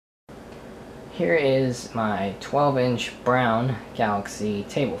Here is my 12-inch brown Galaxy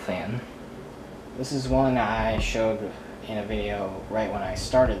table fan. This is one I showed in a video right when I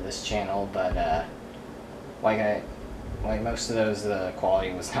started this channel, but like most of those, the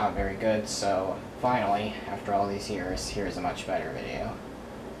quality was not very good, so finally, after all these years, here's a much better video.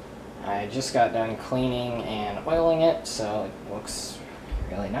 I just got done cleaning and oiling it, so it looks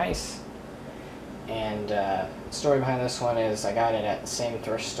really nice. And the story behind this one is I got it at the same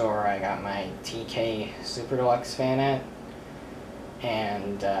thrift store I got my TK Super Deluxe fan at,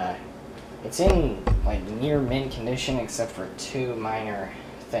 and it's in like near mint condition except for two minor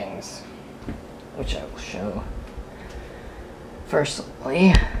things, which I will show.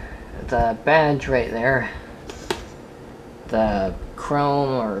 Firstly, the badge right there, the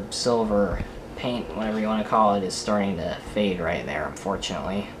chrome or silver paint, whatever you want to call it, is starting to fade right there,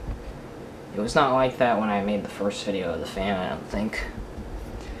 unfortunately. It was not like that when I made the first video of the fan, I don't think.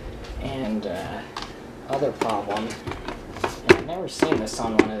 And other problem, and I've never seen this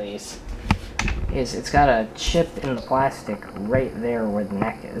on one of these, is it's got a chip in the plastic right there where the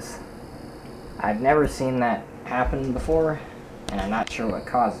neck is. I've never seen that happen before, and I'm not sure what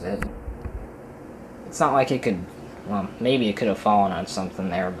caused it. It's not like it could, well, maybe it could have fallen on something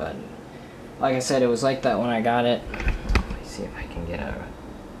there, but like I said, it was like that when I got it. Let me see if I can get a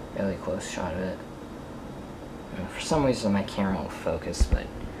really close shot of it. For some reason my camera won't focus, but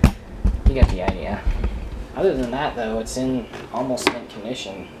you get the idea. Other than that though, it's in almost mint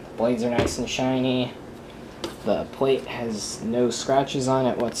condition. The blades are nice and shiny. The plate has no scratches on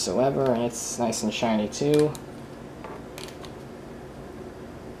it whatsoever, and it's nice and shiny too.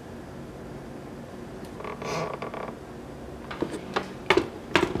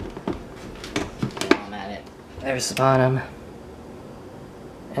 While I'm at it, there's the bottom.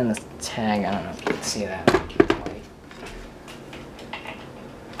 And the tag, I don't know if you can see that.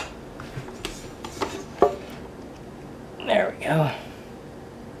 There we go.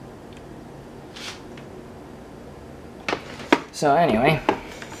 So anyway,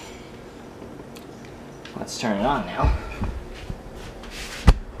 let's turn it on now.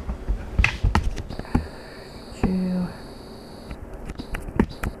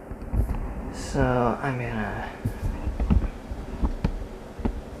 So I'm gonna...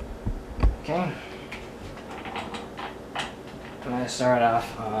 Okay, I'm going to start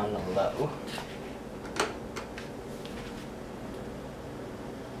off on low.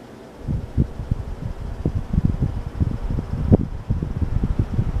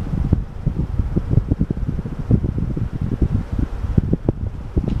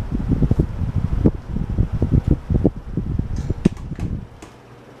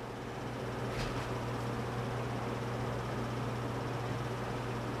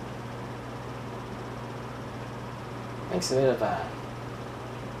 Makes a bit of a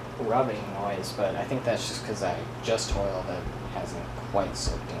rubbing noise, but I think that's just because I just oiled it. It hasn't quite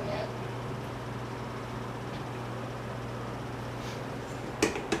soaked in yet.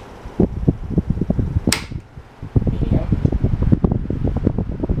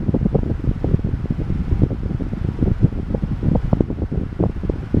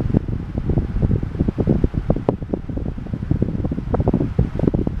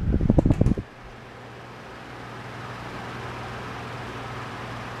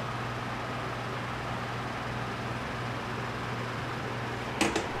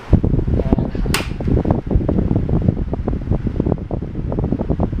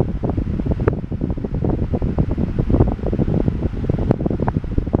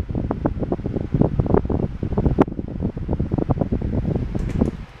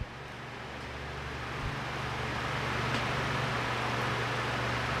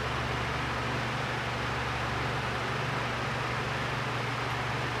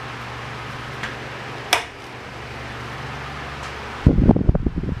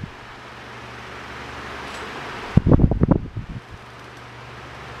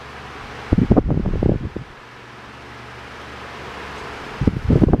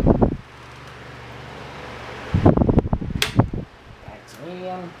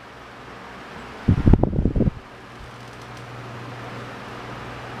 Medium. Medium.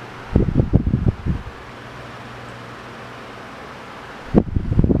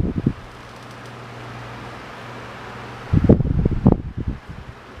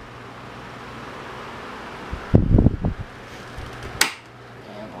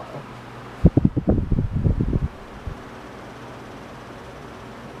 And low.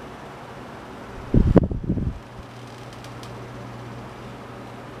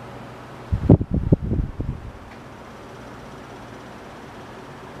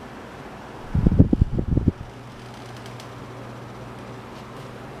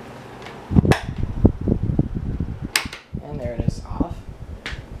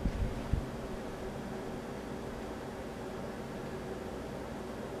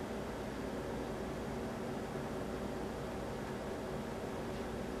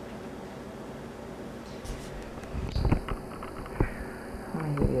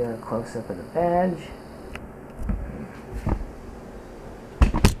 close-up of the badge.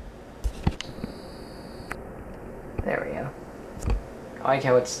 There we go. I like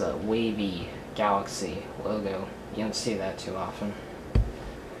how it's the wavy Galaxy logo. You don't see that too often.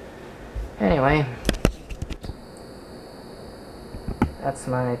 Anyway, that's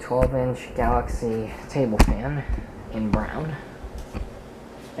my 12-inch Galaxy table fan in brown.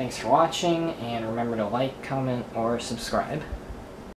 Thanks for watching, and remember to like, comment, or subscribe.